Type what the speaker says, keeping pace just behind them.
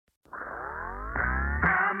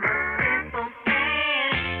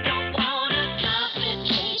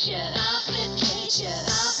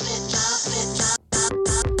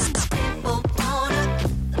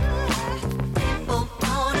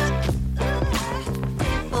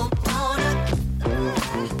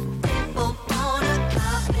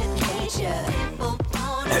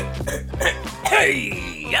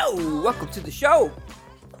yo! Welcome to the show.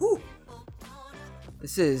 Whew.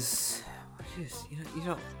 This is,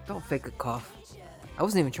 don't fake a cough. I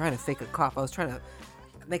wasn't even trying to fake a cough. I was trying to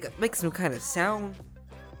make some kind of sound.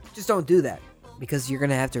 Just don't do that because you're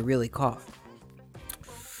gonna have to really cough.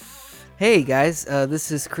 Hey guys,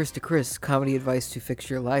 this is Chris to Chris, comedy advice to fix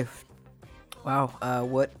your life. Wow,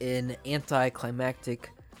 what an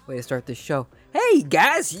anticlimactic way to start this show. Hey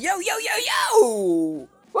guys, yo!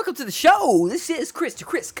 Welcome to the show. This is Chris to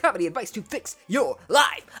Chris, comedy advice to fix your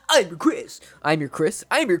life. I'm your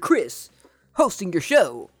Chris, hosting your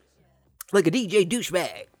show like a DJ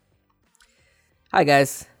douchebag. Hi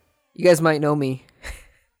guys, you guys might know me.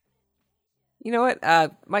 You know what,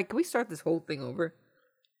 Mike, can we start this whole thing over?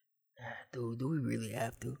 Dude, do we really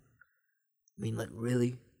have to? I mean, like,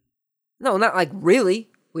 really? No, not like really.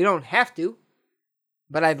 We don't have to.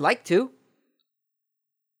 But I'd like to.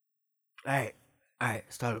 Alright,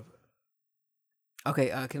 start over.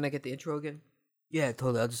 Okay, can I get the intro again? Yeah,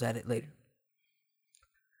 totally, I'll just add it later.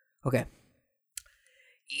 Okay.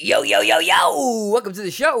 Yo! Welcome to the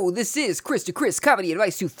show. This is Chris to Chris, comedy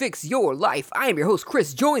advice to fix your life. I am your host,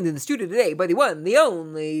 Chris, joined in the studio today by the one, the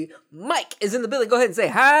only, Mike is in the building. Go ahead and say,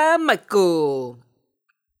 hi, Michael.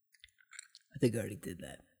 I think I already did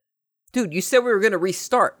that. Dude, you said we were going to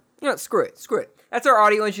restart. You know what, screw it. That's our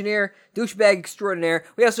audio engineer, douchebag extraordinaire.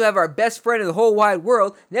 We also have our best friend in the whole wide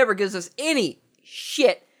world, never gives us any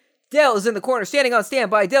shit. Dell is in the corner, standing on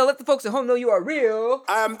standby. Dell, let the folks at home know you are real.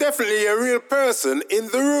 I am definitely a real person in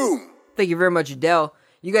the room. Thank you very much, Dell.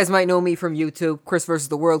 You guys might know me from YouTube, Chris vs.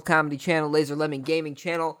 the World Comedy Channel, Laser Lemon Gaming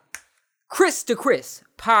Channel, Chris to Chris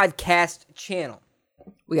Podcast Channel.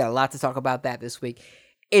 We got a lot to talk about that this week.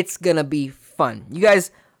 It's gonna be fun. You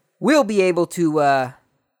guys will be able to,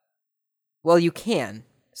 you can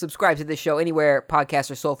subscribe to this show anywhere podcasts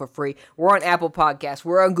are sold for free. We're on Apple Podcasts.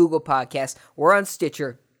 We're on Google Podcasts. We're on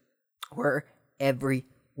Stitcher. We're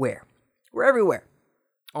everywhere. We're everywhere.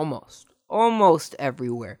 Almost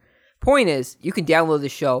everywhere. Point is, you can download the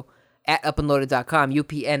show at upandloaded.com,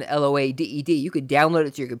 UPNLOADED. You can download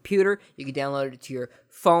it to your computer. You can download it to your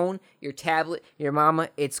phone, your tablet, your mama.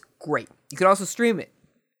 It's great. You can also stream it.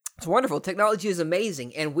 It's wonderful. Technology is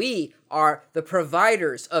amazing, and we are the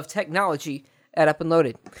providers of technology at Up and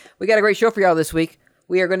Loaded. We got a great show for y'all this week.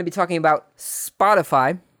 We are going to be talking about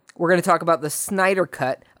Spotify. We're going to talk about the Snyder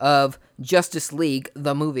Cut of Justice League,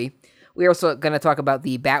 the movie. We're also going to talk about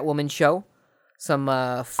the Batwoman show, some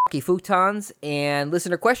fucky futons, and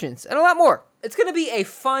listener questions, and a lot more. It's going to be a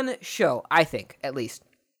fun show, I think, at least.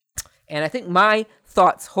 And I think my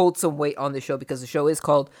thoughts hold some weight on the show because the show is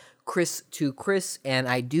called Chris to Chris, and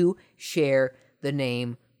I do share the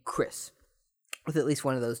name Chris with at least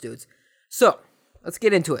one of those dudes. So, let's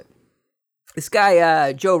get into it. This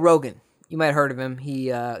guy, Joe Rogan, you might have heard of him.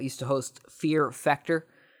 He used to host Fear Factor.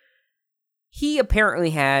 He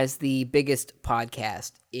apparently has the biggest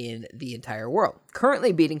podcast in the entire world,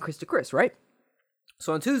 currently beating Chris to Chris, right?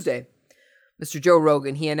 So on Tuesday, Mr. Joe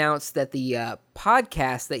Rogan, he announced that the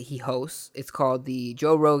podcast that he hosts, it's called the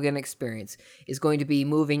Joe Rogan Experience, is going to be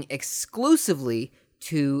moving exclusively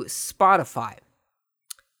to Spotify.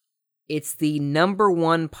 It's the number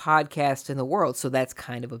one podcast in the world, so that's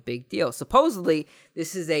kind of a big deal. Supposedly,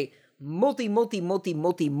 this is a multi-million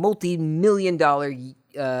dollar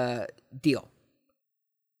deal.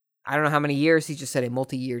 I don't know how many years, he just said a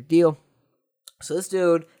multi-year deal. So this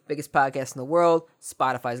dude, biggest podcast in the world,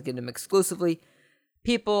 Spotify's getting him exclusively.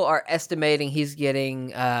 People are estimating he's getting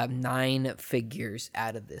 9 figures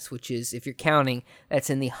out of this, which is, if you're counting, that's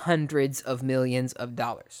in the hundreds of millions of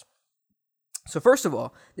dollars. So first of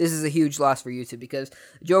all, this is a huge loss for YouTube because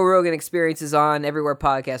Joe Rogan Experience is on everywhere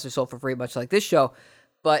podcasts are sold for free, much like this show,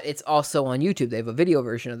 but it's also on YouTube. They have a video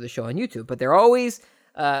version of the show on YouTube, but they're always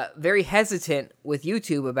very hesitant with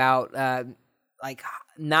YouTube about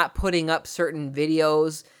not putting up certain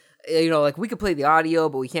videos. You know, like we could play the audio,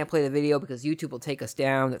 but we can't play the video because YouTube will take us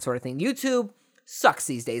down, that sort of thing. YouTube sucks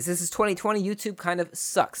these days. This is 2020. YouTube kind of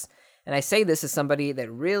sucks. And I say this as somebody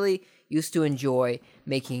that really used to enjoy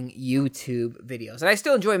making YouTube videos. And I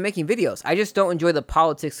still enjoy making videos. I just don't enjoy the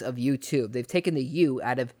politics of YouTube. They've taken the U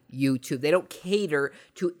out of YouTube. They don't cater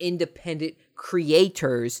to independent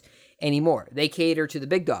creators anymore. They cater to the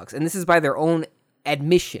big dogs. And this is by their own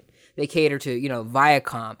admission. They cater to,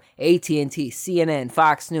 Viacom, AT&T, CNN,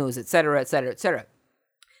 Fox News, etc., etc., etc.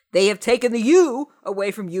 They have taken the U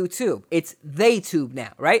away from YouTube. It's they-tube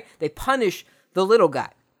now, right? They punish the little guy.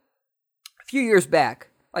 A few years back,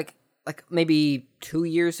 like maybe 2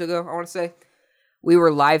 years ago, I want to say, we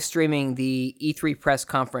were live streaming the E3 press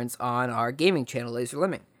conference on our gaming channel, Laser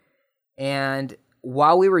Lemon. And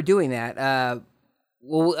while we were doing that,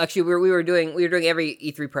 well, actually, we were doing every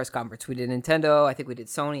E3 press conference. We did Nintendo, I think we did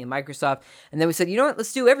Sony and Microsoft, and then we said, you know what?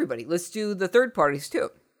 Let's do everybody. Let's do the third parties too.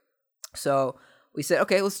 So we said,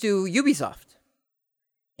 okay, let's do Ubisoft.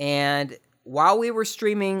 And while we were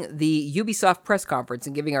streaming the Ubisoft press conference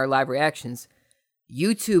and giving our live reactions,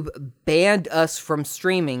 YouTube banned us from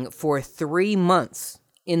streaming for 3 months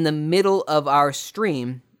in the middle of our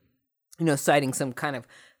stream, citing some kind of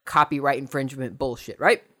copyright infringement bullshit,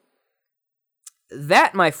 right?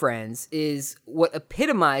 That, my friends, is what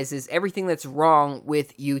epitomizes everything that's wrong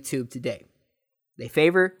with YouTube today. They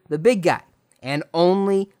favor the big guy, and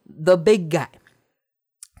only the big guy.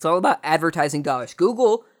 It's all about advertising dollars.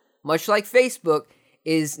 Google, much like Facebook,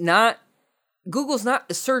 Google's not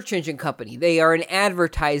a search engine company. They are an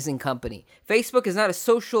advertising company. Facebook is not a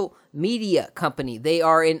social media company. They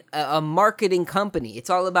are a marketing company. It's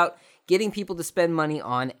all about getting people to spend money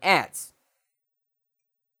on ads.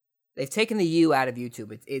 They've taken the U out of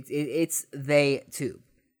YouTube. It's they tube.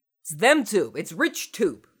 It's them tube. It's rich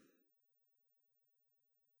tube.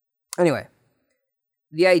 Anyway,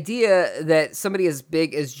 the idea that somebody as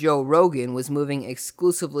big as Joe Rogan was moving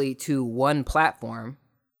exclusively to one platform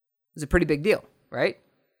is a pretty big deal, right?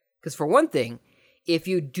 Because for one thing, if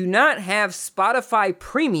you do not have Spotify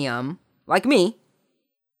Premium, like me,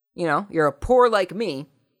 you're a poor like me,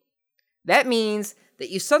 that means that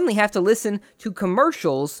you suddenly have to listen to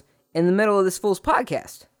commercials in the middle of this fool's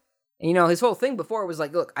podcast. And his whole thing before was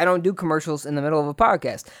like, look, I don't do commercials in the middle of a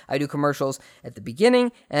podcast. I do commercials at the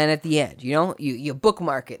beginning and at the end. You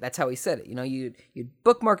bookmark it. That's how he said it. You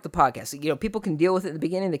bookmark the podcast. People can deal with it at the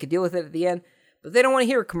beginning. They can deal with it at the end. But they don't want to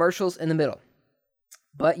hear commercials in the middle.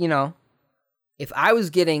 But, if I was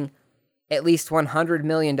getting at least $100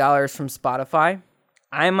 million from Spotify,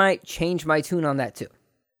 I might change my tune on that too.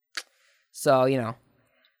 So,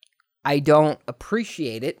 I don't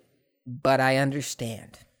appreciate it, but I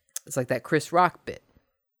understand. It's like that Chris Rock bit.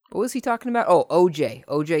 What was he talking about? Oh, OJ.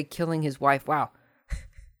 OJ killing his wife. Wow.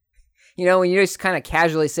 When you just kind of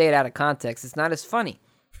casually say it out of context, it's not as funny.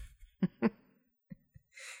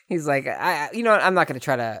 He's like, I'm not going to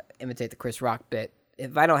try to imitate the Chris Rock bit.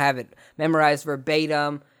 If I don't have it memorized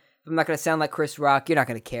verbatim, if I'm not going to sound like Chris Rock, you're not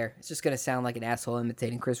going to care. It's just going to sound like an asshole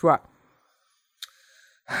imitating Chris Rock.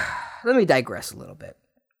 Let me digress a little bit.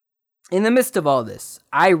 In the midst of all this,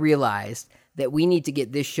 I realized that we need to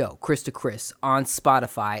get this show, Chris to Chris, on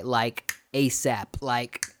Spotify like ASAP,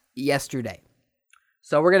 like yesterday.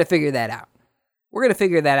 So we're going to figure that out. We're going to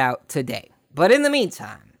figure that out today. But in the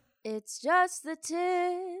meantime, it's just the tip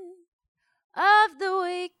of the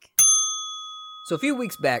week. So a few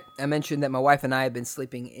weeks back, I mentioned that my wife and I had been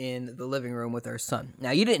sleeping in the living room with our son.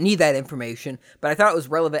 Now, you didn't need that information, but I thought it was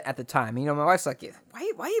relevant at the time. My wife's like,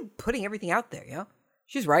 why are you putting everything out there,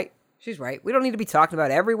 She's right. She's right. We don't need to be talking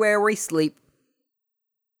about everywhere we sleep.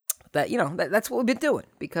 That's what we've been doing,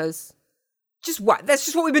 because that's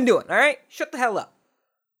just what we've been doing, all right? Shut the hell up.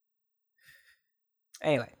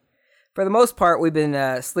 Anyway, for the most part, we've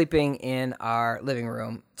been sleeping in our living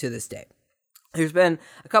room to this day. There's been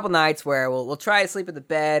a couple nights where we'll try to sleep in the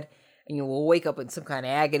bed, and we'll wake up in some kind of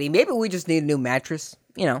agony. Maybe we just need a new mattress,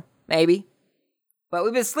 maybe. But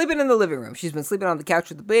we've been sleeping in the living room. She's been sleeping on the couch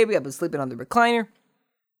with the baby. I've been sleeping on the recliner.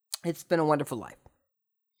 It's been a wonderful life.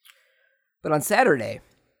 But on Saturday,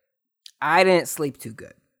 I didn't sleep too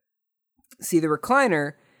good. See, the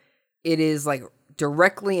recliner, it is like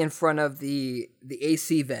directly in front of the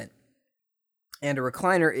AC vent. And a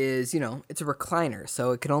recliner is, it's a recliner,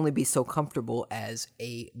 so it can only be so comfortable as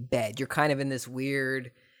a bed. You're kind of in this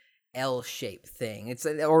weird L-shaped thing.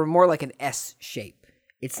 Or more like an S shape.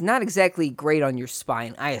 It's not exactly great on your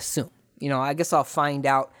spine, I assume. I guess I'll find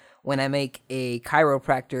out when I make a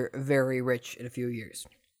chiropractor very rich in a few years.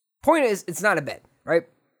 Point is, it's not a bed, right?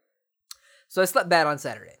 So I slept bad on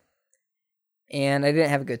Saturday. And I didn't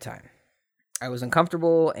have a good time. I was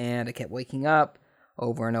uncomfortable, and I kept waking up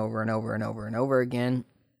over and over and over and over and over again.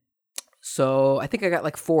 So I think I got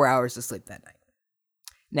like 4 hours of sleep that night.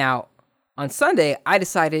 Now, on Sunday, I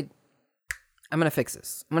decided I'm going to fix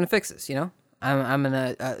this. I'm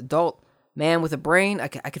an adult man with a brain. I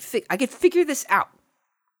could figure this out.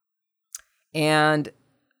 And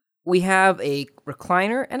we have a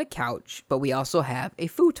recliner and a couch, but we also have a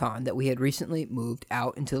futon that we had recently moved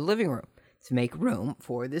out into the living room to make room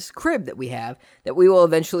for this crib that we have that we will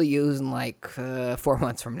eventually use in 4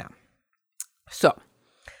 months from now. So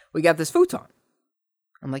we got this futon.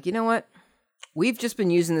 I'm like, you know what? We've just been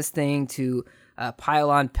using this thing to pile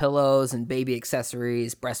on pillows and baby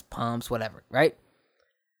accessories, breast pumps, whatever, right?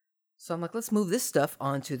 So I'm like, let's move this stuff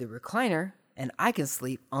onto the recliner and I can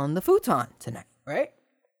sleep on the futon tonight, right?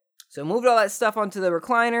 So moved all that stuff onto the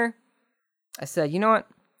recliner. I said, you know what?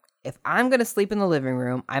 If I'm going to sleep in the living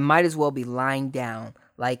room, I might as well be lying down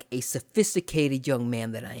like a sophisticated young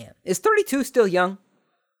man that I am. Is 32 still young?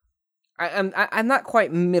 I'm not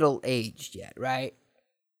quite middle-aged yet, right?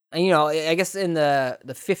 And, I guess in the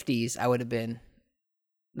 50s, I would have been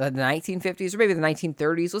the 1950s or maybe the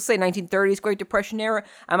 1930s. Let's say 1930s, Great Depression era.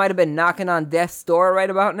 I might have been knocking on death's door right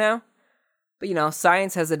about now. But,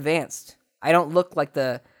 science has advanced. I don't look like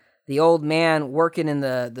the old man working in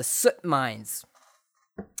the soot mines.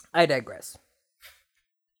 I digress.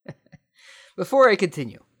 Before I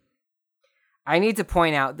continue, I need to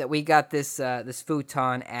point out that we got this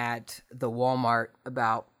futon at the Walmart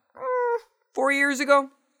about 4 years ago.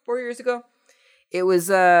 4 years ago. It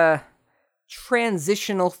was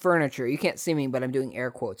transitional furniture. You can't see me, but I'm doing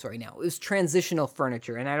air quotes right now. It was transitional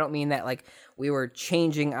furniture, and I don't mean that like we were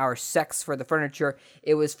changing our sex for the furniture.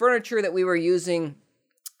 It was furniture that we were using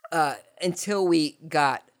until we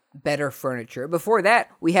got better furniture. Before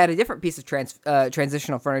that, we had a different piece of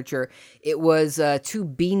transitional furniture. It was 2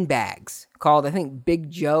 bean bags called, I think,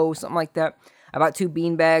 Big Joe, something like that. About 2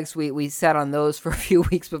 bean bags. We sat on those for a few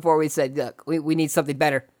weeks before we said, look, we need something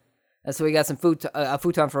better. And so we got a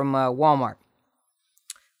futon from Walmart.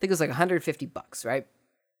 I think it was like $150, right?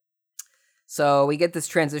 So we get this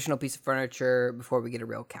transitional piece of furniture before we get a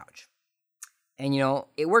real couch. And,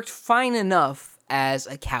 it worked fine enough as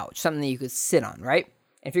a couch, something that you could sit on, right?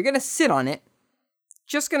 If you're going to sit on it,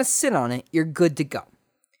 you're good to go.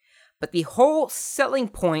 But the whole selling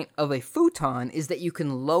point of a futon is that you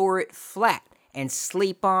can lower it flat and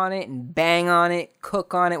sleep on it and bang on it,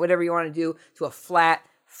 cook on it, whatever you want to do to a flat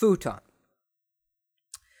futon.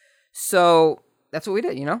 So that's what we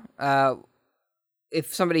did,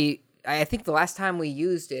 If somebody, I think the last time we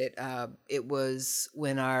used it, it was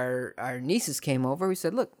when our nieces came over. We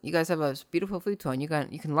said, look, you guys have a beautiful futon. You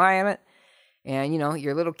can lie on it. And,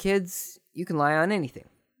 your little kids, you can lie on anything.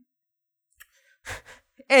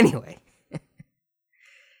 Anyway,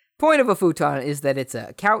 point of a futon is that it's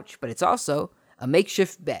a couch, but it's also a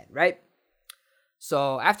makeshift bed, right?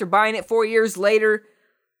 So after buying it 4 years later,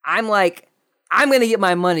 I'm like, I'm going to get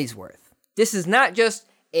my money's worth. This is not just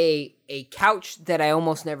a couch that I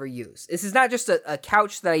almost never use. This is not just a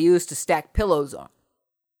couch that I use to stack pillows on.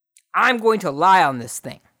 I'm going to lie on this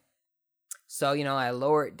thing. So, I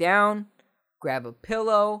lower it down, grab a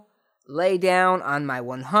pillow, lay down on my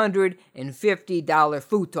 $150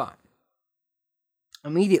 futon.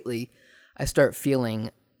 Immediately, I start feeling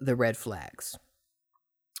the red flags.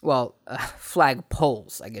 Well, flag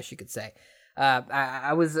poles, I guess you could say.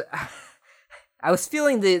 I was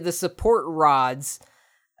feeling the support rods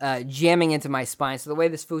jamming into my spine. So the way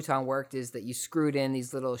this futon worked is that you screwed in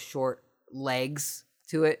these little short legs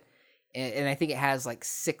to it, and I think it has like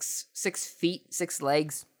 6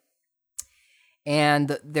 legs.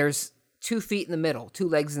 And there's 2 feet in the middle, 2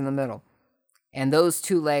 legs in the middle. And those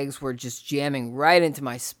 2 legs were just jamming right into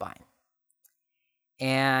my spine.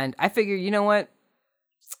 And I figured, you know what?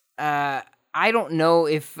 I don't know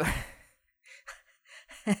if...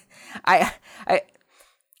 I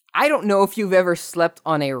don't know if you've ever slept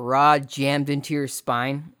on a rod jammed into your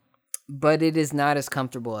spine, but it is not as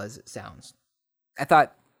comfortable as it sounds. I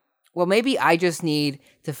thought, well, maybe I just need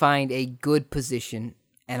to find a good position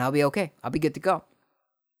and I'll be okay. I'll be good to go.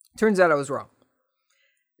 Turns out I was wrong.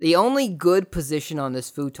 The only good position on this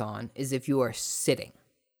futon is if you are sitting.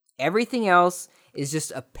 Everything else is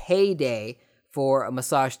just a payday for a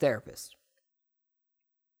massage therapist.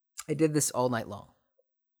 I did this all night long.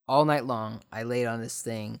 All night long, I laid on this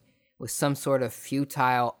thing with some sort of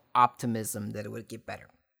futile optimism that it would get better.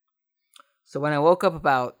 So when I woke up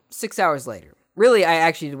about 6 hours later, really, I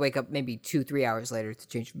actually did wake up maybe 2-3 hours later to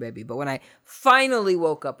change the baby. But when I finally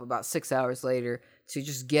woke up about 6 hours later to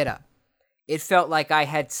just get up, it felt like I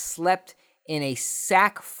had slept in a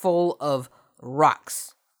sack full of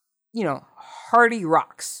rocks. Hardy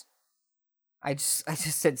rocks. I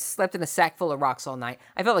just said slept in a sack full of rocks all night.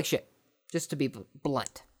 I felt like shit, just to be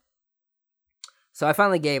blunt. So I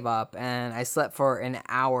finally gave up and I slept for an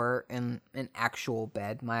hour in my actual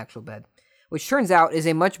bed, which turns out is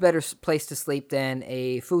a much better place to sleep than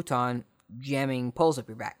a futon jamming poles up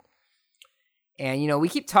your back. And, we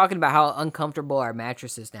keep talking about how uncomfortable our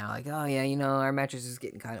mattress is now. Like, oh, yeah, our mattress is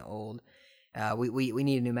getting kind of old. We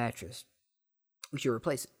need a new mattress. We should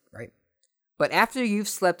replace it, right? But after you've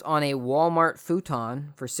slept on a Walmart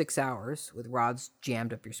futon for 6 hours with rods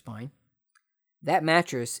jammed up your spine, that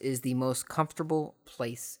mattress is the most comfortable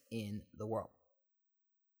place in the world.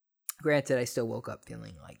 Granted, I still woke up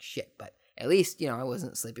feeling like shit, but at least, I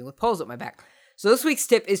wasn't sleeping with poles up my back. So this week's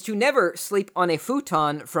tip is to never sleep on a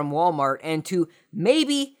futon from Walmart and to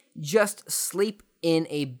maybe just sleep in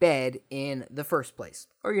a bed in the first place.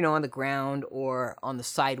 Or, on the ground or on the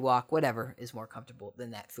sidewalk, whatever is more comfortable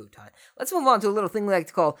than that futon. Let's move on to a little thing we like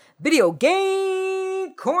to call Video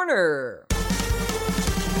Game Corner.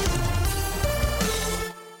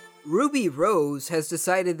 Ruby Rose has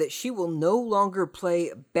decided that she will no longer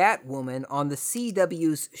play Batwoman on the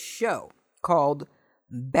CW's show called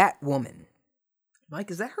Batwoman.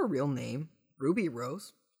 Mike, is that her real name? Ruby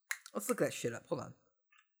Rose? Let's look that shit up. Hold on.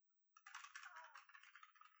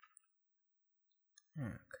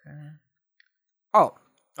 Okay. Oh,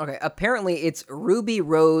 okay. Apparently it's Ruby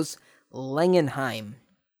Rose Langenheim.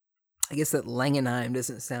 I guess that Langenheim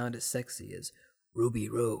doesn't sound as sexy as Ruby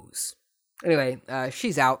Rose. Anyway,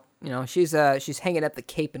 she's out. She's hanging up the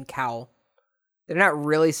cape and cowl. They're not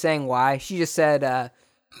really saying why. She just said,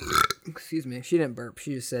 excuse me, she didn't burp.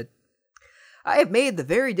 She just said, I have made the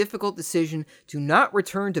very difficult decision to not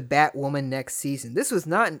return to Batwoman next season. This was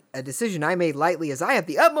not a decision I made lightly, as I have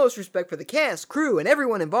the utmost respect for the cast, crew, and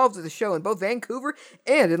everyone involved with the show in both Vancouver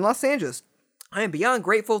and in Los Angeles. I am beyond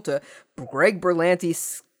grateful to Greg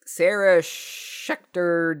Berlanti, Sarah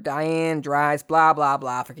Schechter, Diane Dries, blah, blah,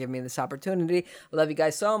 blah, for giving me this opportunity. I love you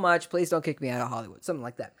guys so much. Please don't kick me out of Hollywood. Something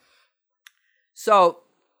like that. So,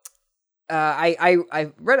 I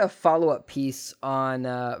read a follow-up piece on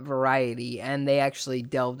Variety, and they actually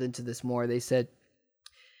delved into this more. They said,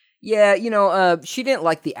 yeah, she didn't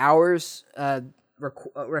like the hours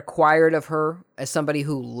required of her as somebody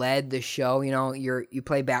who led the show. You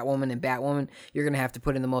play Batwoman, and Batwoman, you're going to have to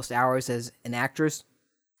put in the most hours as an actress.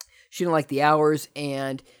 She didn't like the hours,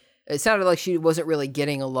 and it sounded like she wasn't really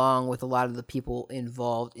getting along with a lot of the people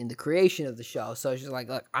involved in the creation of the show. So she's like,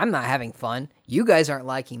 look, I'm not having fun. You guys aren't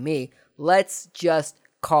liking me. Let's just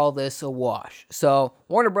call this a wash. So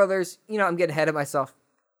Warner Brothers, I'm getting ahead of myself.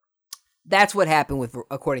 That's what happened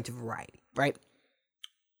according to Variety, right?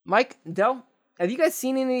 Mike, Del, have you guys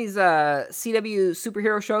seen any of these CW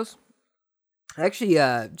superhero shows? I actually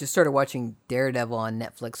just started watching Daredevil on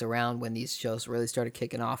Netflix around when these shows really started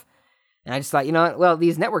kicking off. And I just thought, well,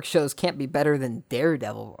 these network shows can't be better than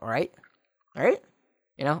Daredevil, right? All right?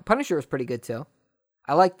 Punisher was pretty good too.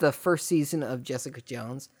 I liked the first season of Jessica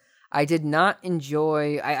Jones. I did not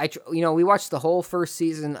enjoy, we watched the whole first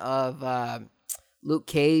season of Luke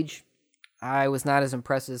Cage. I was not as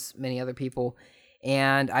impressed as many other people.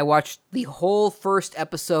 And I watched the whole first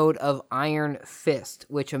episode of Iron Fist,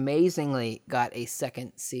 which amazingly got a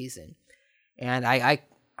second season. And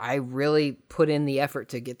I really put in the effort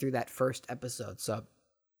to get through that first episode. So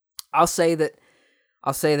I'll say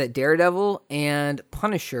that Daredevil and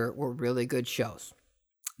Punisher were really good shows.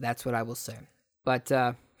 That's what I will say. But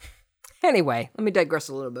anyway, let me digress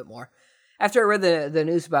a little bit more. After I read the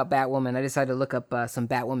news about Batwoman, I decided to look up some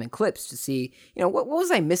Batwoman clips to see, what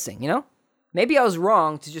was I missing, Maybe I was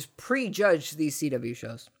wrong to just prejudge these CW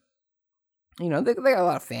shows. They got a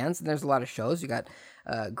lot of fans, and there's a lot of shows. You got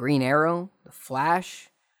Green Arrow, The Flash,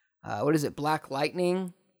 Black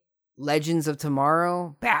Lightning, Legends of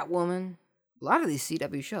Tomorrow, Batwoman. A lot of these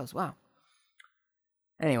CW shows, wow.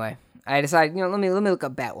 Anyway, I decided, let me look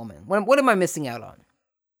up Batwoman. What am I missing out on?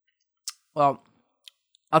 Well,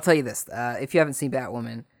 I'll tell you this. If you haven't seen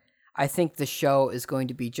Batwoman, I think the show is going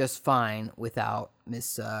to be just fine without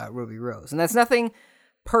Miss Ruby Rose. And that's nothing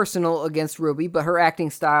personal against Ruby, but her acting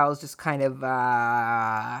style is just kind of,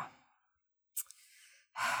 I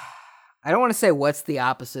don't want to say what's the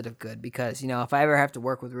opposite of good, because, if I ever have to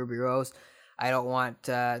work with Ruby Rose, I don't want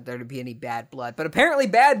there to be any bad blood. But apparently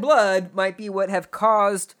bad blood might be what have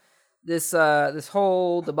caused this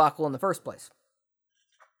whole debacle in the first place.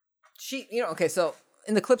 She, okay, so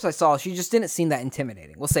in the clips I saw, she just didn't seem that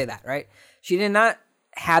intimidating. We'll say that, right? She did not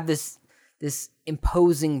have this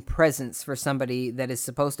imposing presence for somebody that is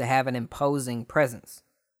supposed to have an imposing presence.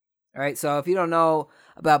 All right, so if you don't know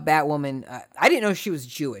about Batwoman, I didn't know she was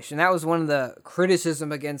Jewish, and that was one of the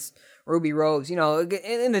criticism against Ruby Rose.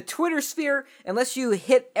 In the Twitter sphere, unless you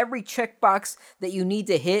hit every checkbox that you need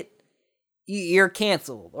to hit, you're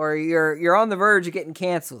canceled, or you're on the verge of getting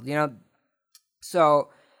canceled. So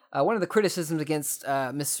one of the criticisms against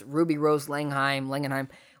Miss Ruby Rose Langenheim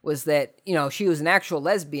was that, she was an actual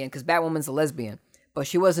lesbian, because Batwoman's a lesbian, but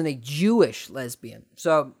she wasn't a Jewish lesbian.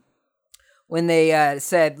 So when they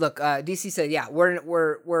said, look, DC said, yeah,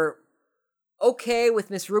 we're okay with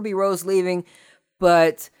Miss Ruby Rose leaving,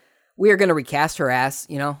 but we are going to recast her ass.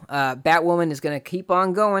 Batwoman is going to keep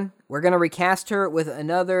on going. We're going to recast her with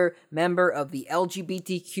another member of the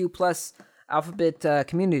LGBTQ plus alphabet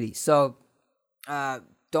community. So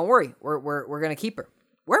don't worry, we're going to keep her.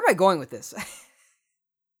 Where am I going with this?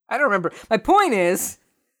 I don't remember. My point is,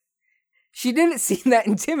 she didn't seem that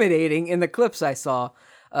intimidating in the clips I saw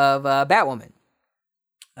of Batwoman.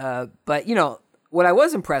 But, you know, what I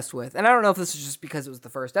was impressed with, and I don't know if this is just because it was the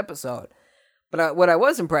first episode, but what I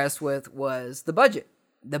was impressed with was the budget.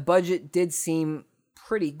 The budget did seem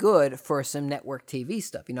pretty good for some network TV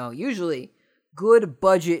stuff. You know, usually good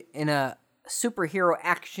budget in a superhero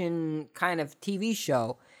action kind of TV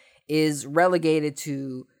show is relegated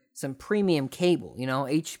to some premium cable. You know,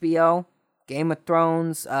 HBO, Game of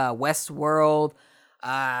Thrones, Westworld,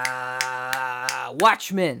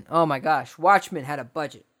 Watchmen. Oh my gosh, Watchmen had a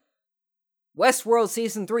budget. Westworld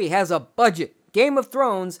Season 3 has a budget. Game of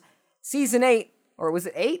Thrones Season 8, or was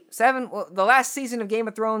it 8? 7? Well, the last season of Game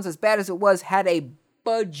of Thrones, as bad as it was, had a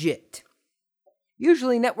budget.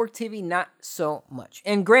 Usually network TV, not so much.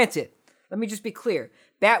 And granted, let me just be clear.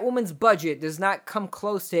 Batwoman's budget does not come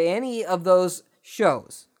close to any of those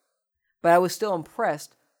shows. But I was still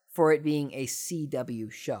impressed for it being a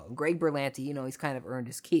CW show. Greg Berlanti, you know, he's kind of earned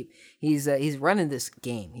his keep. He's running this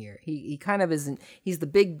game here. He kind of isn't. He's the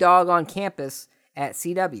big dog on campus at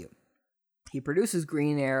CW. He produces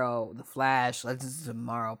Green Arrow, The Flash, Legends of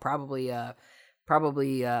Tomorrow, probably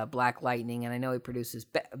Black Lightning, and I know he produces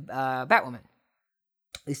Batwoman.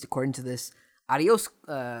 At least according to this adios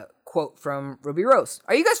quote from Ruby Rose.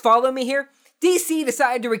 Are you guys following me here? DC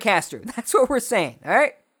decided to recast her. That's what we're saying, all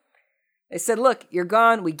right? They said, look, you're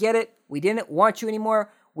gone. We get it. We didn't want you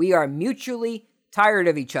anymore. We are mutually tired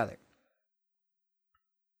of each other.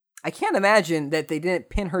 I can't imagine that they didn't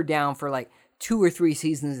pin her down for like 2 or 3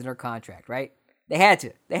 seasons in her contract, right? They had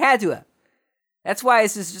to. They had to have. That's why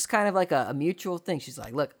this is just kind of like a mutual thing. She's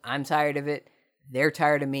like, look, I'm tired of it. They're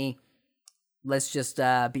tired of me. Let's just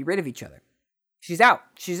be rid of each other. She's out.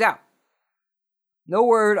 She's out. No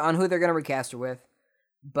word on who they're going to recast her with.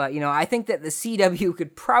 But, you know, I think that the CW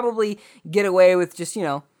could probably get away with just, you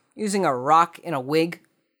know, using a rock in a wig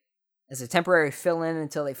as a temporary fill-in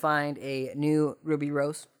until they find a new Ruby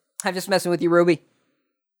Rose. I'm just messing with you, Ruby.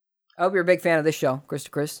 I hope you're a big fan of this show, Chris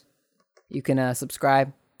to Chris. You can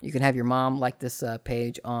subscribe. You can have your mom like this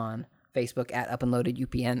page on Facebook at Up and Loaded,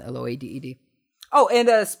 UPN, LOADED. Oh,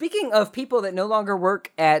 and speaking of people that no longer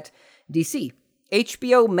work at DC,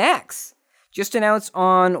 HBO Max just announced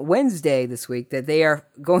on Wednesday this week that they are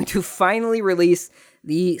going to finally release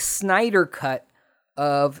the Snyder Cut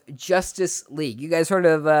of Justice League. You guys heard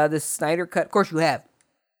of this Snyder Cut? Of course you have.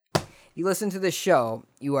 You listen to this show,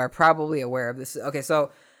 you are probably aware of this. Okay,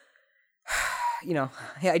 so, you know,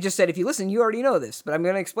 I just said if you listen, you already know this, but I'm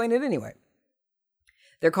going to explain it anyway.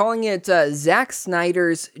 They're calling it Zack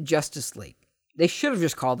Snyder's Justice League. They should have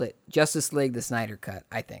just called it Justice League, the Snyder Cut,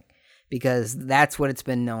 I think. Because that's what it's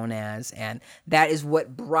been known as, and that is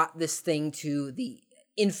what brought this thing to the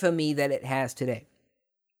infamy that it has today.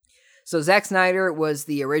 So Zack Snyder was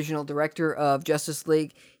the original director of Justice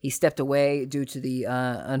League. He stepped away due to the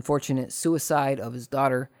unfortunate suicide of his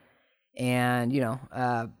daughter, and, you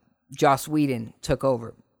know, Joss Whedon took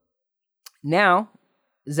over. Now,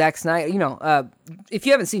 Zack Snyder, you know, if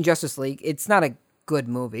you haven't seen Justice League, it's not a good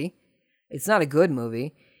movie. It's not a good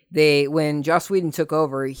movie. When Joss Whedon took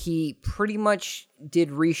over, he pretty much did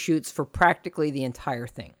reshoots for practically the entire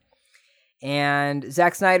thing. And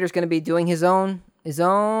Zack Snyder's going to be doing his own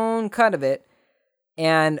cut of it.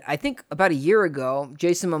 And I think about a year ago,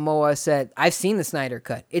 Jason Momoa said, "I've seen the Snyder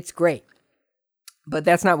Cut. It's great." But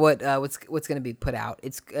that's not what's going to be put out.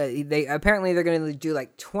 It's they're going to do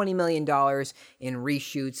like $20 million in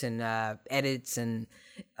reshoots and edits and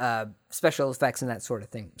special effects and that sort of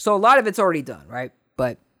thing. So a lot of it's already done, right?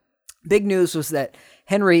 But big news was that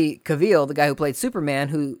Henry Cavill, the guy who played Superman,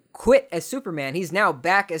 who quit as Superman, he's now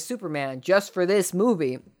back as Superman just for this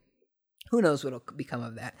movie. Who knows what'll become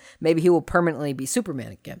of that? Maybe he will permanently be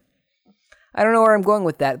Superman again. I don't know where I'm going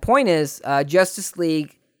with that. Point is, Justice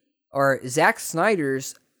League, or Zack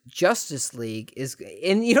Snyder's Justice League is,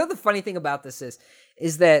 and you know the funny thing about this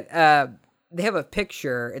is that they have a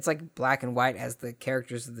picture. It's like black and white as the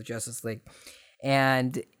characters of the Justice League,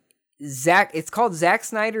 and it's called Zack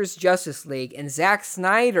Snyder's Justice League, and Zack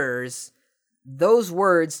Snyder's, those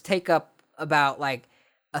words take up about like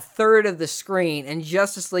a third of the screen, and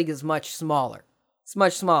Justice League is much smaller. It's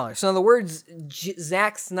much smaller. So the words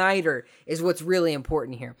Zack Snyder is what's really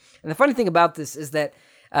important here. And the funny thing about this is that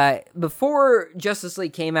before Justice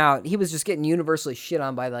League came out, he was just getting universally shit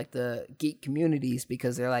on by like the geek communities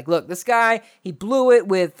because they're like, look, this guy, he blew it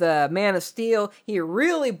with Man of Steel. He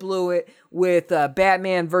really blew it with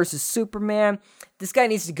Batman versus Superman. This guy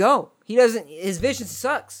needs to go. His vision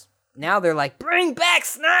sucks. Now they're like, bring back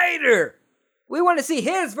Snyder. We want to see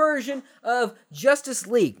his version of Justice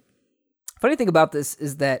League. Funny thing about this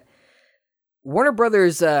is that Warner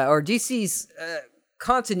Brothers or DC's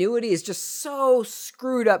continuity is just so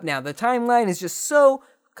screwed up now. The timeline is just so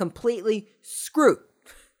completely screwed.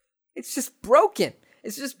 It's just broken.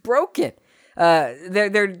 It's just broken. They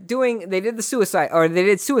did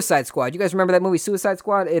Suicide Squad. You guys remember that movie, Suicide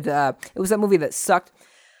Squad? It was that movie that sucked.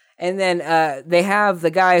 And then they have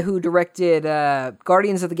the guy who directed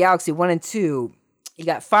Guardians of the Galaxy 1 and 2. He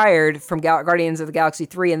got fired from Guardians of the Galaxy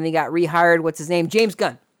 3, and then he got rehired. What's his name? James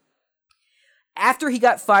Gunn. After he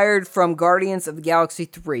got fired from Guardians of the Galaxy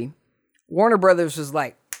 3, Warner Brothers was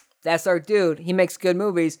like, that's our dude. He makes good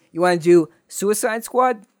movies. You want to do Suicide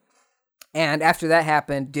Squad? And after that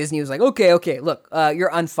happened, Disney was like, okay, look,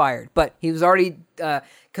 you're unfired. But he was already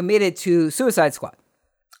committed to Suicide Squad.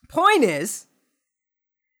 Point is,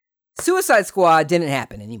 Suicide Squad didn't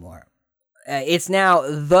happen anymore. It's now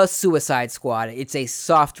The Suicide Squad. It's a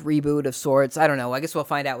soft reboot of sorts. I don't know. I guess we'll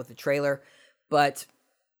find out with the trailer. But,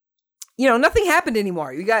 nothing happened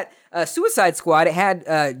anymore. You got Suicide Squad. It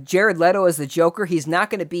had Jared Leto as the Joker. He's not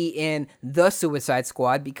going to be in The Suicide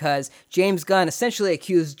Squad because James Gunn essentially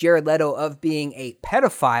accused Jared Leto of being a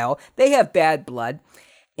pedophile. They have bad blood.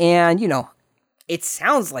 And, it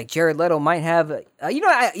sounds like Jared Leto might have, I'm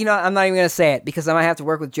not even going to say it because I might have to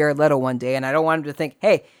work with Jared Leto one day, and I don't want him to think,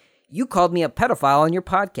 hey, you called me a pedophile on your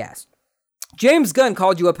podcast. James Gunn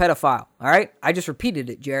called you a pedophile, all right? I just repeated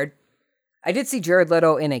it, Jared. I did see Jared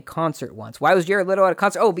Leto in a concert once. Why was Jared Leto at a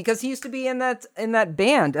concert? Oh, because he used to be in that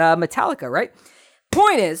band, Metallica, right?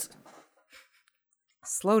 Point is,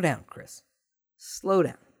 slow down, Chris. Slow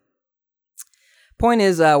down. Point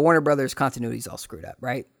is, Warner Brothers continuity is all screwed up,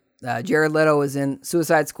 right? Jared Leto was in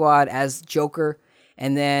Suicide Squad as Joker,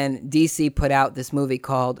 and then DC put out this movie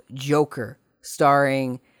called Joker,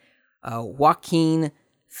 starring Joaquin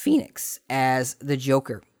Phoenix as the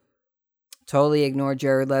Joker. Totally ignored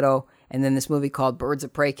Jared Leto. And then this movie called Birds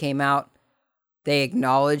of Prey came out. They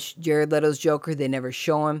acknowledged Jared Leto's Joker. They never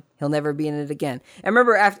show him. He'll never be in it again. I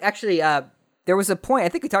remember there was a point, I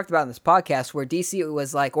think we talked about in this podcast, where DC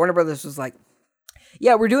was like, Warner Brothers was like,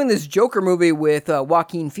 yeah, we're doing this Joker movie with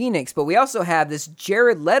Joaquin Phoenix, but we also have this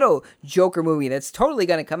Jared Leto Joker movie that's totally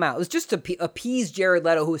going to come out. It was just to appease Jared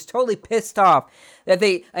Leto, who was totally pissed off that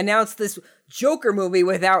they announced this Joker movie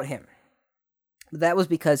without him. But that was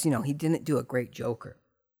because, he didn't do a great Joker.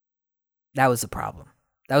 That was the problem.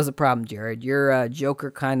 That was the problem, Jared. Your Joker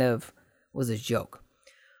kind of was a joke.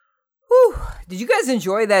 Whew. Did you guys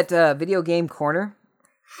enjoy that video game corner?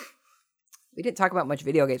 We didn't talk about much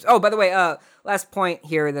video games. Oh, by the way, last point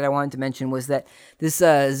here that I wanted to mention was that this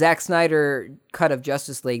Zack Snyder cut of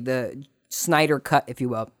Justice League, the Snyder cut, if you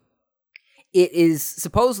will, it is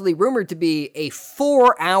supposedly rumored to be a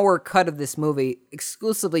 4-hour cut of this movie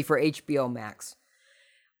exclusively for HBO Max.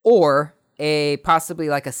 Or possibly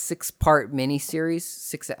like a 6-part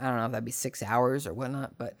miniseries. I don't know if that'd be 6 hours or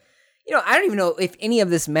whatnot, but I don't even know if any of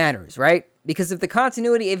this matters, right? Because if the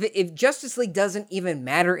continuity, if Justice League doesn't even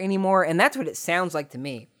matter anymore, and that's what it sounds like to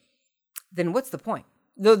me, then what's the point?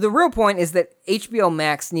 The real point is that HBO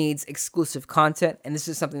Max needs exclusive content, and this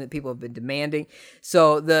is something that people have been demanding.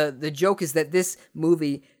 So the joke is that this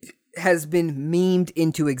movie has been memed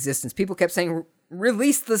into existence. People kept saying,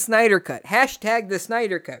 release the Snyder Cut, hashtag the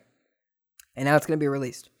Snyder Cut. And now it's going to be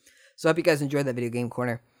released. So I hope you guys enjoyed that video game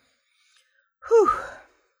corner. Whew.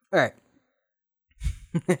 All right.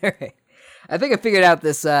 All right. I think I figured out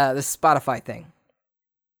this Spotify thing.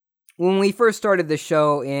 When we first started the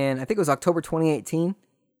show in, I think it was October 2018,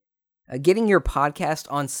 getting your podcast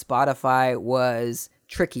on Spotify was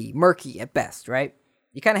tricky, murky at best, right?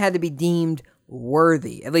 You kind of had to be deemed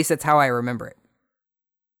worthy. At least that's how I remember it.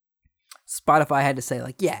 Spotify had to say,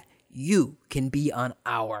 like, yeah, you can be on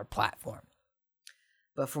our platform.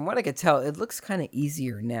 But from what I could tell, it looks kind of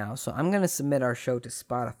easier now. So I'm going to submit our show to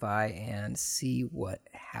Spotify and see what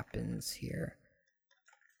happens here.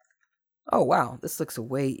 Oh, wow. This looks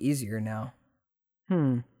way easier now.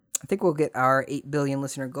 I think we'll get our 8 billion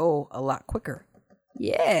listener goal a lot quicker.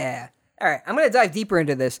 Yeah. All right. I'm going to dive deeper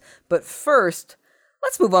into this. But first,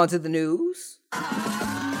 let's move on to the news.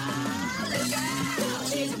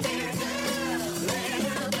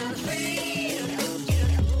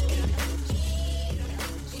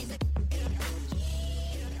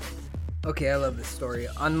 Okay, I love this story.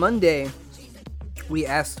 On Monday, we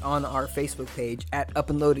asked on our Facebook page at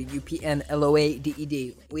Up and Loaded,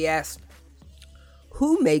 UPNLOADED, we asked,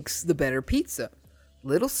 who makes the better pizza?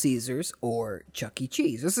 Little Caesars or Chuck E.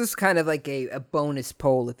 Cheese? This is kind of like a bonus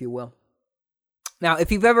poll, if you will. Now,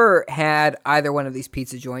 if you've ever had either one of these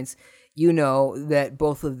pizza joints, you know that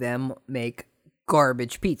both of them make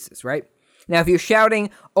garbage pizzas, right? Now, if you're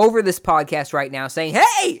shouting over this podcast right now saying,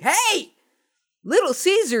 hey, Little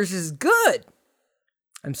Caesars is good,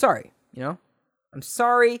 I'm sorry, I'm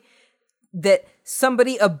sorry that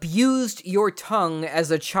somebody abused your tongue as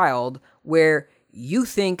a child where you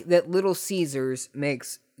think that Little Caesars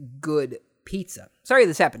makes good pizza. Sorry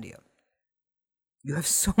this happened to you. You have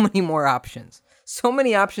so many more options. So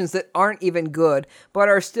many options that aren't even good, but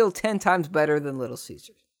are still 10 times better than Little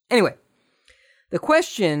Caesars. Anyway, the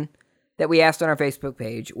question that we asked on our Facebook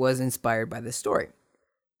page was inspired by this story.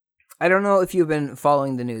 I don't know if you've been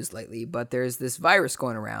following the news lately, but there's this virus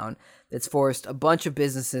going around that's forced a bunch of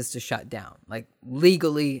businesses to shut down. Like,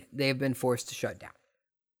 legally, they've been forced to shut down.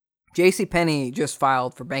 JCPenney just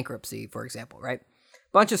filed for bankruptcy, for example, right?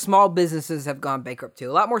 A bunch of small businesses have gone bankrupt too.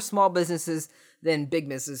 A lot more small businesses than big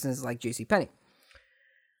businesses like JCPenney.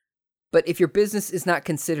 But if your business is not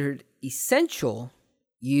considered essential,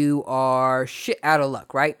 you are shit out of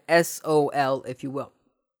luck, right? SOL, if you will.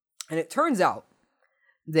 And it turns out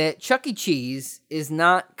that Chuck E. Cheese is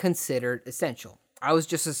not considered essential. I was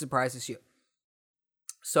just as surprised as you.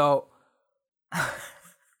 So,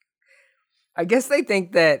 I guess they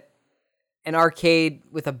think that an arcade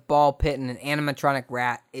with a ball pit and an animatronic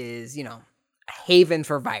rat is, a haven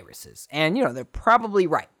for viruses. And, they're probably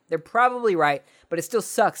right. They're probably right, but it still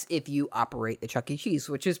sucks if you operate a Chuck E. Cheese,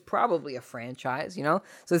 which is probably a franchise,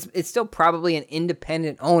 So it's still probably an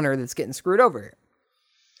independent owner that's getting screwed over here.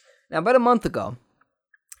 Now, about a month ago,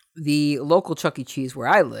 the local Chuck E. Cheese where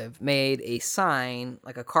I live made a sign,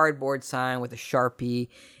 like a cardboard sign with a Sharpie,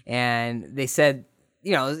 and they said,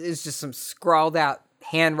 it's just some scrawled out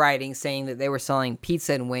handwriting saying that they were selling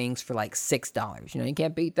pizza and wings for like $6. You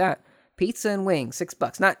can't beat that. Pizza and wings,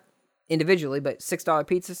 $6. Not individually, but $6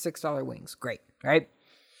 pizza, $6 wings. Great, right?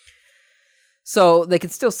 So they can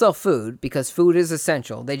still sell food because food is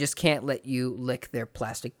essential. They just can't let you lick their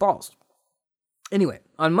plastic balls. Anyway,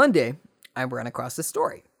 on Monday, I ran across this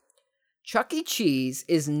story. Chuck E. Cheese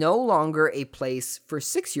is no longer a place for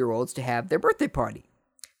 6-year-olds to have their birthday party.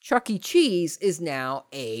 Chuck E. Cheese is now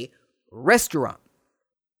a restaurant.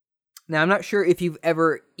 Now, I'm not sure if you've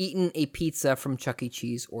ever eaten a pizza from Chuck E.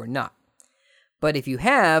 Cheese or not. But if you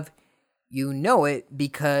have, you know it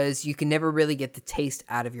because you can never really get the taste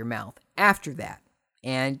out of your mouth after that.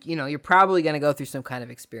 And, you're probably going to go through some kind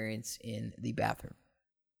of experience in the bathroom.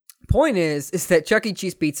 Point is that Chuck E.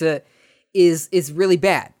 Cheese pizza is really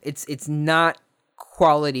bad. It's not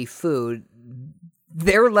quality food.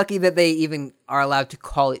 They're lucky that they even are allowed to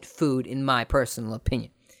call it food, in my personal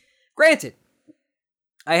opinion. Granted,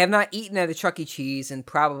 I have not eaten at a Chuck E. Cheese in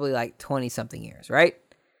probably like 20-something years, right?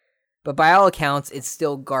 But by all accounts, it's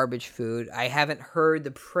still garbage food. I haven't heard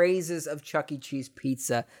the praises of Chuck E. Cheese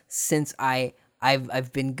pizza since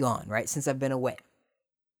I've been gone, right? Since I've been away.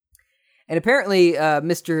 And apparently,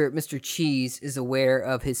 Mr. Cheese is aware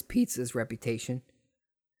of his pizza's reputation,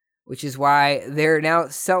 which is why they're now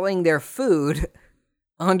selling their food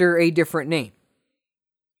under a different name.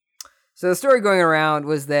 So the story going around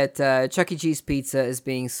was that Chuck E. Cheese pizza is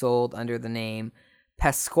being sold under the name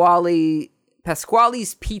Pasquale's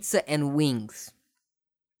Pizza and Wings.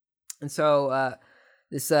 And so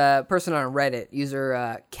this person on Reddit,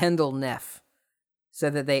 user Kendall Neff,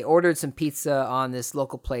 said that they ordered some pizza from this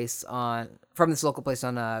local place on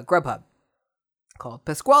Grubhub called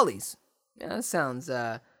Pasquale's. Yeah, that sounds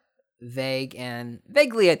vague and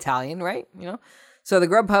vaguely Italian, right? So the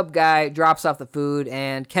Grubhub guy drops off the food,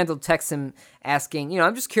 and Kendall texts him asking,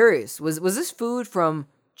 I'm just curious, was this food from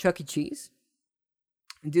Chuck E. Cheese?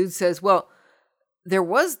 And dude says, well, there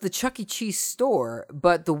was the Chuck E. Cheese store,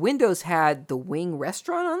 but the windows had the wing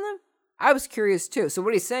restaurant on them. I was curious too. So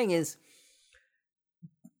what he's saying is,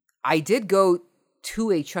 I did go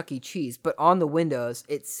to a Chuck E. Cheese, but on the windows,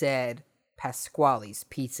 it said Pasquale's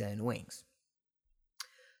Pizza and Wings.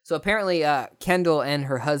 So apparently, Kendall and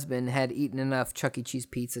her husband had eaten enough Chuck E. Cheese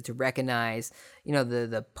pizza to recognize,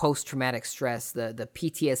 the post-traumatic stress, the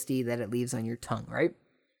PTSD that it leaves on your tongue, right?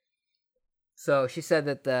 So she said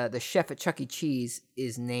that the chef at Chuck E. Cheese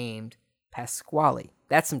is named Pasquale.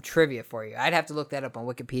 That's some trivia for you. I'd have to look that up on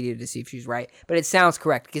Wikipedia to see if she's right. But it sounds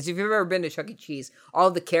correct. Because if you've ever been to Chuck E. Cheese, all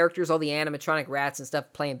of the characters, all the animatronic rats and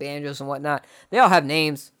stuff playing banjos and whatnot, they all have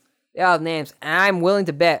names. And I'm willing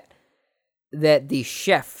to bet that the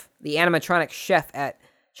chef, the animatronic chef at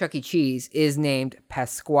Chuck E. Cheese is named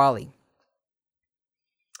Pasquale.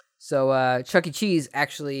 So Chuck E. Cheese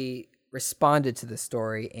actually responded to the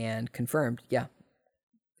story and confirmed, yeah,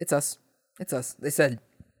 it's us. They said,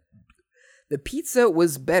 the pizza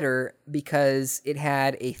was better because it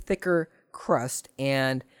had a thicker crust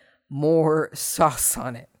and more sauce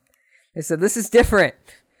on it. They said, this is different.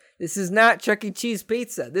 This is not Chuck E. Cheese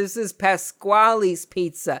pizza. This is Pasquale's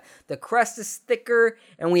pizza. The crust is thicker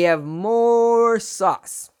and we have more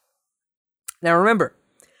sauce. Now remember,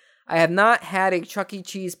 I have not had a Chuck E.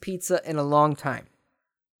 Cheese pizza in a long time.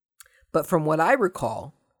 But from what I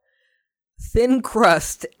recall, Thin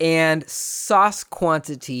crust and sauce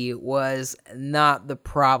quantity was not the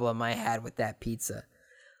problem I had with that pizza.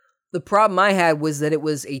 The problem I had was that it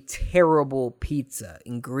was a terrible pizza.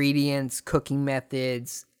 Ingredients, cooking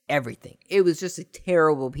methods, everything. It was just a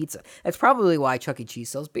terrible pizza. That's probably why Chuck E. Cheese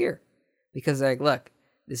sells beer. Because they're like, look,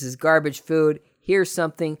 this is garbage food. Here's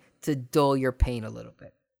something to dull your pain a little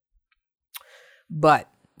bit. But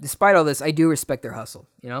despite all this, I do respect their hustle,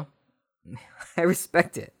 you know? I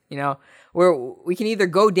respect it, you know? Where we can either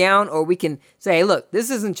go down or we can say, hey, look, this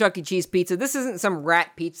isn't Chuck E. Cheese pizza. This isn't some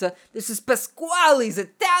rat pizza. This is Pasquale's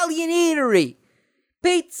Italian Eatery.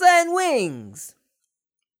 Pizza and wings.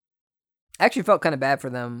 I actually felt kind of bad for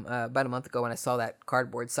them about a month ago when I saw that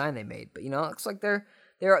cardboard sign they made. But, you know, it looks like they're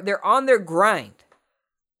on their grind.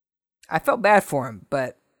 I felt bad for them,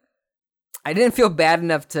 but I didn't feel bad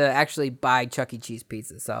enough to actually buy Chuck E. Cheese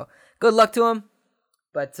pizza. So, good luck to them.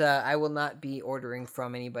 But I will not be ordering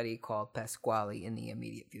from anybody called Pasquale in the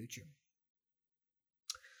immediate future.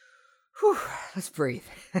 Whew, let's breathe.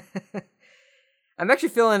 I'm actually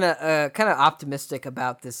feeling kind of optimistic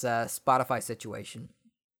about this Spotify situation.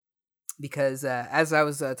 Because as I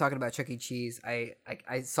was talking about Chuck E. Cheese, I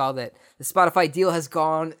saw that the Spotify deal has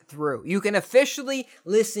gone through. You can officially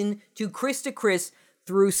listen to Chris to Chris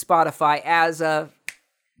through Spotify as of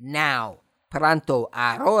now. Pronto,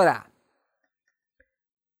 ahora.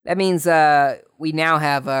 That means we now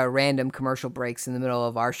have random commercial breaks in the middle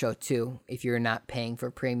of our show, too, if you're not paying for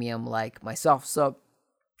premium like myself. So,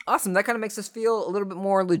 awesome. That kind of makes us feel a little bit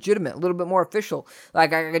more legitimate, a little bit more official.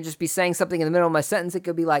 Like, I could just be saying something in the middle of my sentence. It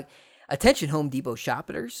could be like, attention, Home Depot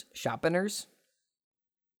shoppers.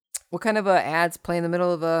 What kind of ads play in the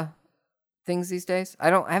middle of things these days? I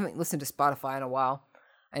haven't listened to Spotify in a while.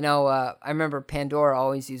 I know, I remember Pandora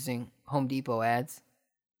always using Home Depot ads.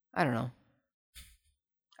 I don't know.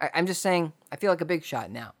 I'm just saying, I feel like a big shot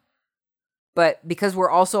now. But because we're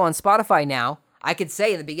also on Spotify now, I could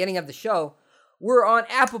say in the beginning of the show, we're on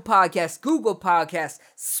Apple Podcasts, Google Podcasts,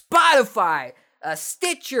 Spotify,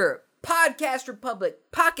 Stitcher, Podcast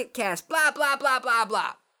Republic, Pocket Cast, blah, blah, blah, blah,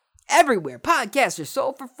 blah. Everywhere. Podcasts are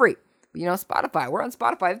sold for free. But you know, Spotify, we're on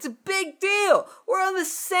Spotify. It's a big deal. We're on the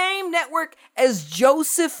same network as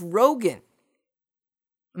Joseph Rogan.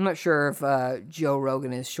 I'm not sure if Joe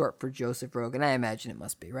Rogan is short for Joseph Rogan. I imagine it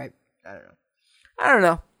must be, right? I don't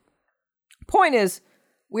know. Point is,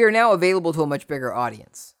 we are now available to a much bigger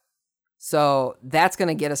audience. So that's going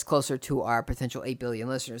to get us closer to our potential 8 billion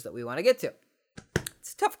listeners that we want to get to.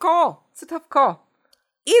 It's a tough call.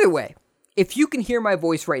 Either way, if you can hear my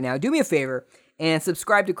voice right now, do me a favor and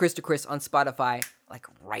subscribe to Chris on Spotify like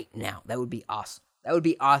right now. That would be awesome. You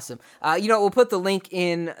know, we'll put the link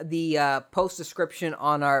in the post description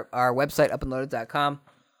on our website, upandloaded.com.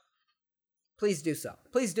 Please do so.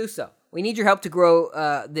 We need your help to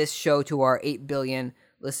grow this show to our 8 billion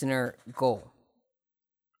listener goal.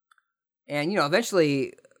 And, you know,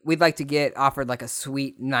 eventually we'd like to get offered like a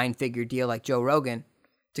sweet 9-figure deal like Joe Rogan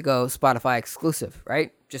to go Spotify exclusive,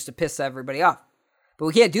 right? Just to piss everybody off. But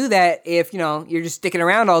we can't do that if, you know, you're just sticking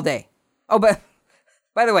around all day. Oh, but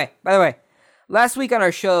by the way, last week on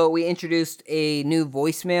our show, we introduced a new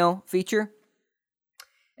voicemail feature.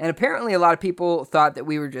 And apparently a lot of people thought that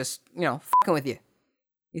we were just, you know, fucking with you.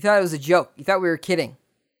 You thought it was a joke. You thought we were kidding.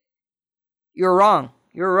 You were wrong.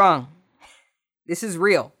 This is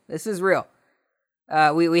real. We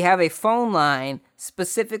have a phone line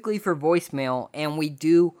specifically for voicemail, and we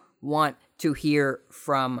do want to hear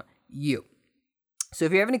from you. So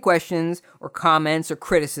if you have any questions or comments or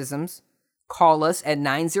criticisms, call us at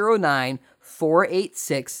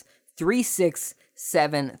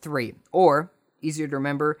 909-486-3673. Or, easier to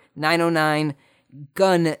remember,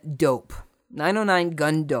 909-GUN-DOPE.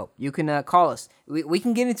 909-GUN-DOPE. You can call us. We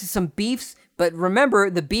can get into some beefs, but remember,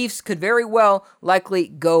 the beefs could very well likely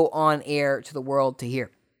go on air to the world to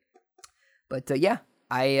hear. But yeah,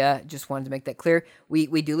 I just wanted to make that clear.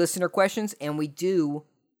 We do listener questions, and we do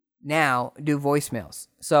now do voicemails.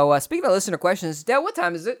 So speaking of listener questions, Del, what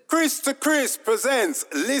time is it? Chris to Chris presents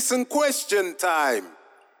Listen Question Time.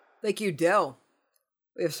 Thank you, Del.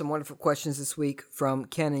 We have some wonderful questions this week from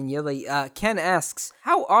Ken and Yili. Ken asks,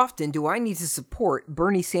 how often do I need to support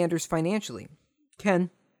Bernie Sanders financially?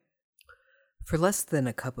 Ken, for less than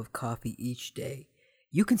a cup of coffee each day,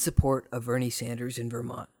 you can support a Bernie Sanders in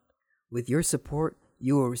Vermont. With your support,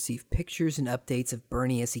 you will receive pictures and updates of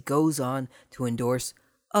Bernie as he goes on to endorse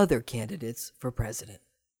other candidates for president.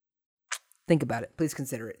 Think about it. Please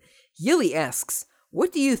consider it. Yili asks,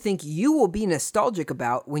 what do you think you will be nostalgic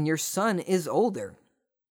about when your son is older?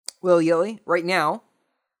 Well, Yili, right now,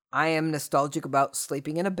 I am nostalgic about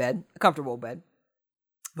sleeping in a comfortable bed.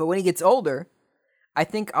 But when he gets older, I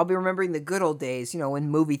think I'll be remembering the good old days, when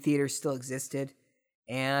movie theaters still existed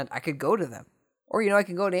and I could go to them. Or, I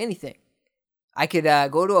could go to anything. I could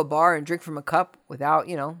go to a bar and drink from a cup without,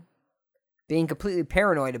 being completely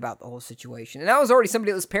paranoid about the whole situation. And I was already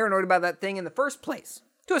somebody that was paranoid about that thing in the first place,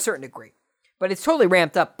 to a certain degree. But it's totally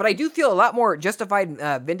ramped up. But I do feel a lot more justified,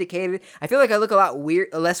 vindicated. I feel like I look a lot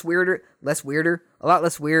less weird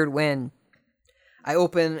when I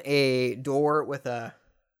open a door with a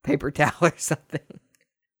paper towel or something.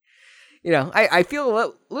 I feel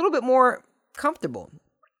a little bit more comfortable.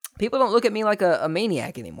 People don't look at me like a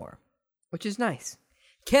maniac anymore, which is nice.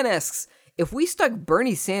 Ken asks, if we stuck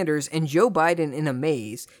Bernie Sanders and Joe Biden in a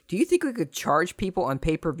maze, do you think we could charge people on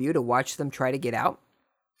pay-per-view to watch them try to get out?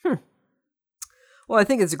 Well, I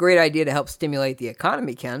think it's a great idea to help stimulate the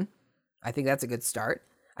economy, Ken. I think that's a good start.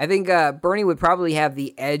 I think Bernie would probably have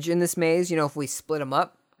the edge in this maze, if we split them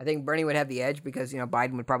up. I think Bernie would have the edge because,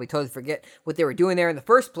 Biden would probably totally forget what they were doing there in the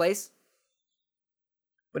first place.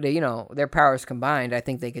 But, their powers combined, I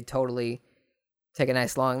think they could totally take a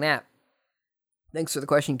nice long nap. Thanks for the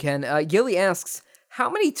question, Ken. Gilly asks, how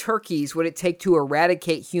many turkeys would it take to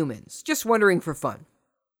eradicate humans? Just wondering for fun.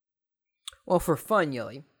 Well, for fun,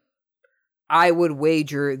 Gilly, I would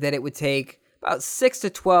wager that it would take about 6 to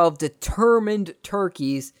 12 determined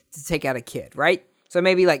turkeys to take out a kid, right? So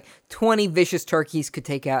maybe like 20 vicious turkeys could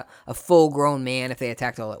take out a full-grown man if they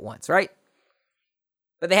attacked all at once, right?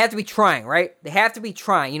 But they have to be trying, right? They have to be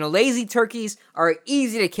trying. Lazy turkeys are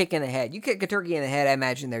easy to kick in the head. You kick a turkey in the head, I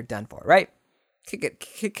imagine they're done for, right?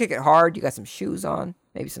 Kick it hard. You got some shoes on,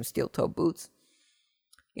 maybe some steel-toe boots.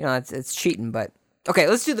 It's cheating, but... Okay,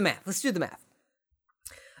 let's do the math.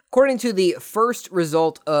 According to the first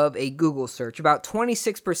result of a Google search, about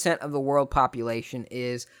 26% of the world population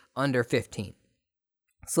is under 15.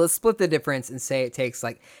 So let's split the difference and say it takes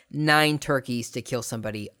like 9 turkeys to kill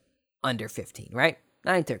somebody under 15, right?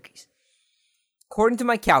 9 turkeys. According to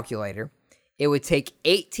my calculator, it would take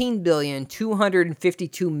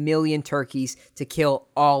 18,252,000,000 turkeys to kill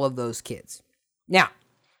all of those kids. Now,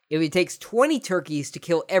 if it takes 20 turkeys to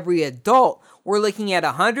kill every adult, we're looking at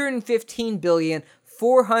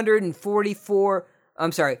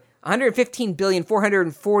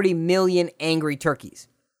 115,440,000,000 angry turkeys.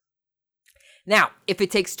 Now, if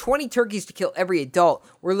it takes 20 turkeys to kill every adult,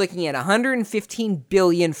 we're looking at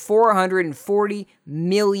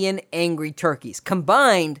 115,440,000,000 angry turkeys.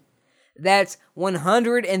 Combined, that's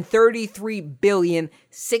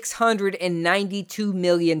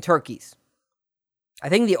 133,692,000,000 turkeys. I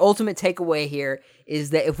think the ultimate takeaway here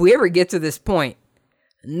is that if we ever get to this point,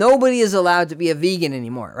 nobody is allowed to be a vegan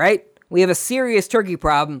anymore, right? We have a serious turkey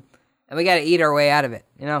problem, and we got to eat our way out of it,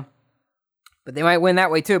 But they might win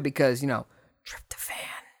that way too because,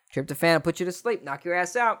 tryptophan will put you to sleep, knock your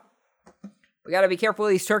ass out. We got to be careful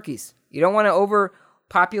of these turkeys. You don't want to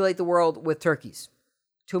overpopulate the world with turkeys.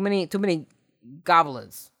 Too many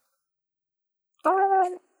goblins.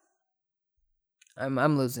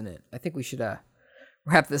 I'm losing it. I think we should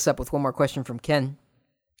wrap this up with one more question from Ken.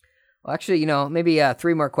 Well, actually, maybe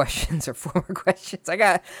 3 more questions or 4 more questions. I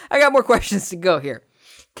got more questions to go here.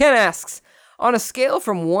 Ken asks, on a scale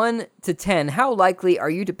from 1 to 10, how likely are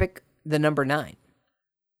you to pick the number 9?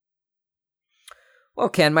 Well,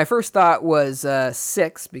 Ken, my first thought was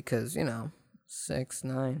 6 because, 6,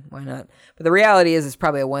 9, why not? But the reality is it's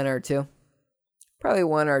probably a 1 or 2. Probably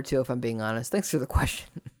 1 or 2 if I'm being honest. Thanks for the question.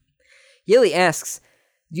 Yili asks,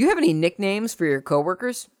 do you have any nicknames for your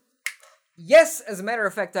coworkers? Yes, as a matter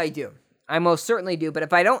of fact, I do. I most certainly do, but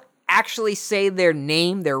if I don't actually say their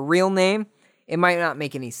name, their real name, it might not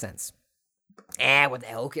make any sense. What the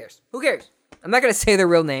hell? Who cares? I'm not going to say their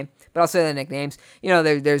real name, but I'll say their nicknames.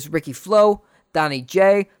 There's Ricky Flo, Donnie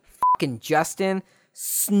J, fucking Justin,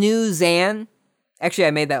 Snoozanne. Actually,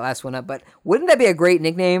 I made that last one up, but wouldn't that be a great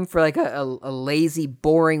nickname for like a lazy,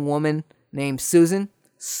 boring woman named Susan?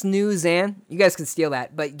 Snoozanne. You guys can steal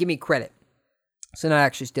that, but give me credit. So not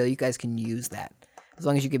actually steal, you guys can use that. As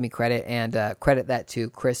long as you give me credit, and credit that to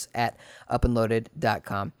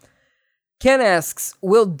chris@upandloaded.com. Ken asks,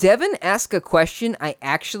 will Devin ask a question I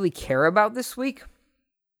actually care about this week?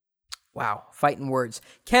 Wow, fighting words.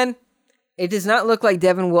 Ken, it does not look like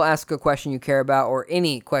Devin will ask a question you care about or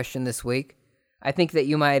any question this week. I think that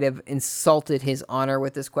you might have insulted his honor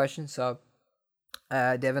with this question. So,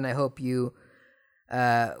 Devin, I hope you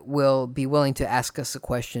will be willing to ask us a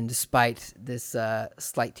question despite this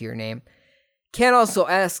slight to your name. Ken also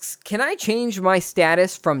asks, can I change my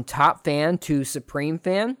status from top fan to supreme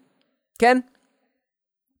fan? Ken?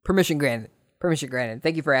 Permission granted.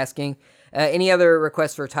 Thank you for asking. Any other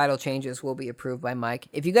requests for title changes will be approved by Mike.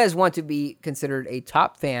 If you guys want to be considered a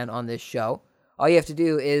top fan on this show, all you have to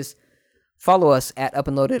do is Follow us at Up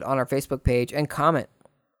and Loaded on our Facebook page and comment.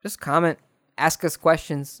 Just comment. Ask us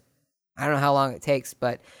questions. I don't know how long it takes,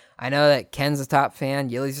 but I know that Ken's a top fan,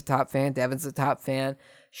 Yili's a top fan, Devin's a top fan,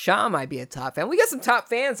 Sean might be a top fan. We got some top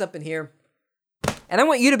fans up in here. And I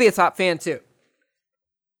want you to be a top fan too.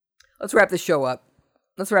 Let's wrap this show up.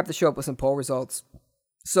 Let's wrap the show up with some poll results.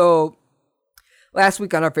 So, last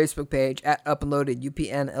week on our Facebook page, at Up and Loaded,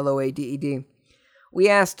 UPNLOADED, we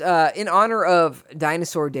asked, in honor of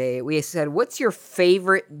Dinosaur Day, we said, what's your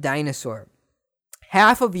favorite dinosaur?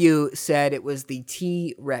 Half of you said it was the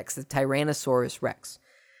T-Rex, the Tyrannosaurus Rex.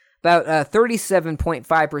 About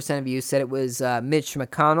 37.5% of you said it was Mitch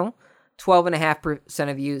McConnell. 12.5%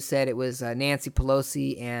 of you said it was Nancy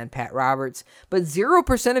Pelosi and Pat Roberts. But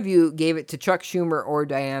 0% of you gave it to Chuck Schumer or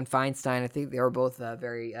Dianne Feinstein. I think they were both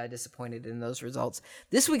very disappointed in those results.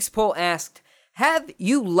 This week's poll asked, have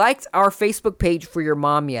you liked our Facebook page for your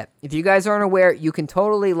mom yet? If you guys aren't aware, you can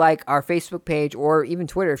totally like our Facebook page or even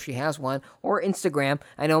Twitter if she has one, or Instagram.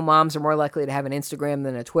 I know moms are more likely to have an Instagram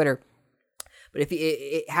than a Twitter. But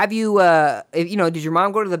did your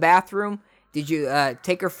mom go to the bathroom? Did you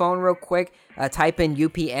take her phone real quick, type in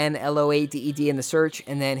UPNLOADED in the search,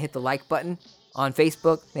 and then hit the like button on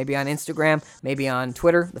Facebook, maybe on Instagram, maybe on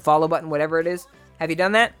Twitter, the follow button, whatever it is? Have you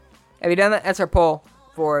done that? That's our poll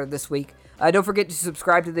for this week. Don't forget to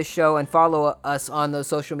subscribe to this show and follow us on those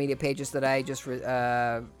social media pages that I just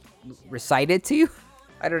recited to you.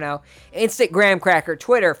 I don't know. Instagram Cracker,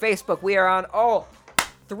 Twitter, Facebook. We are on all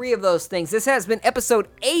 3 of those things. This has been episode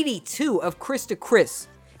 82 of Chris to Chris.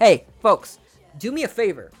 Hey, folks, do me a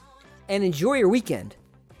favor and enjoy your weekend,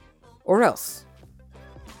 or else